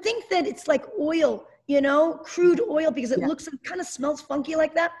 You would think that it's like oil, you know, crude oil, because it looks and kind of smells funky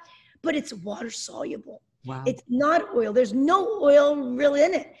like that, but it's water soluble. Wow. It's not oil. There's no oil really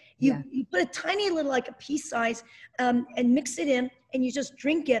in it. You put a tiny little, like a pea size, and mix it in, and you just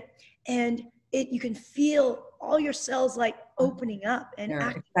drink it, and you can feel all your cells like opening up and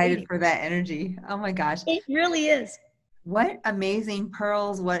excited for that energy. Oh my gosh. It really is. What amazing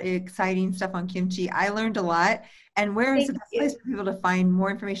pearls, what exciting stuff on Kimchi. I learned a lot. And where is the best place for people to find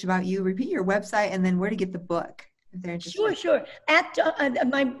more information about you? Repeat your website and then where to get the book. Sure. At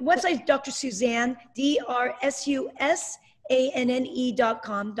my website is Dr. Susanne,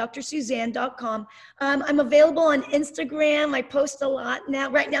 DrSusanne.com, drsuzanne.com. I'm available on Instagram. I post a lot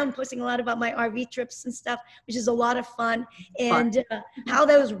now. Right now I'm posting a lot about my RV trips and stuff, which is a lot of fun. And how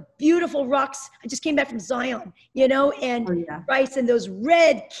those beautiful rocks, I just came back from Zion, you know, and rice, and those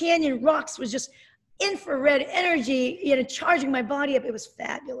red canyon rocks was just infrared energy, you know, charging my body up. It was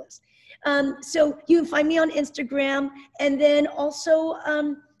fabulous. So you can find me on Instagram, and then also,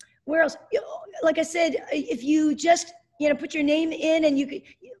 where else? Like I said, if you just, you know, put your name in, and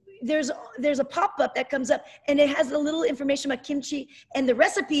there's a pop-up that comes up, and it has a little information about kimchi and the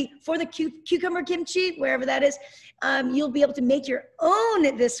recipe for the cucumber kimchi, wherever that is. You'll be able to make your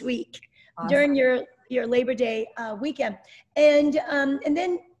own this week during your Labor Day weekend. And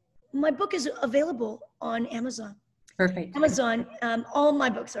then my book is available on Amazon. Perfect. Amazon. All my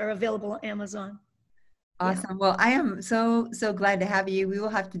books are available on Amazon. Awesome. Well, I am so glad to have you. We will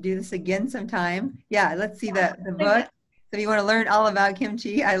have to do this again sometime. Yeah, let's see the book. So if you want to learn all about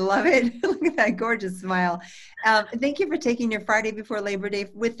kimchi, I love it. Look at that gorgeous smile. Thank you for taking your Friday before Labor Day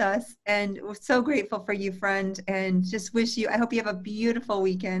with us. And we're so grateful for you, friend. And just wish you, I hope you have a beautiful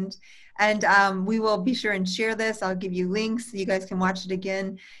weekend. And we will be sure and share this. I'll give you links so you guys can watch it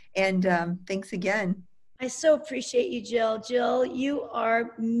again. And thanks again. I so appreciate you, Jill. Jill, you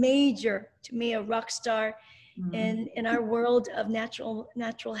are major to me, a rock star in our world of natural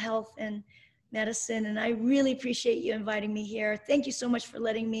health and medicine. And I really appreciate you inviting me here. Thank you so much for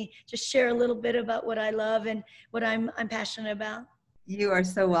letting me just share a little bit about what I love and what I'm passionate about. You are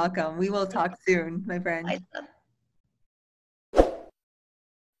so welcome. We will talk soon, my friend. I love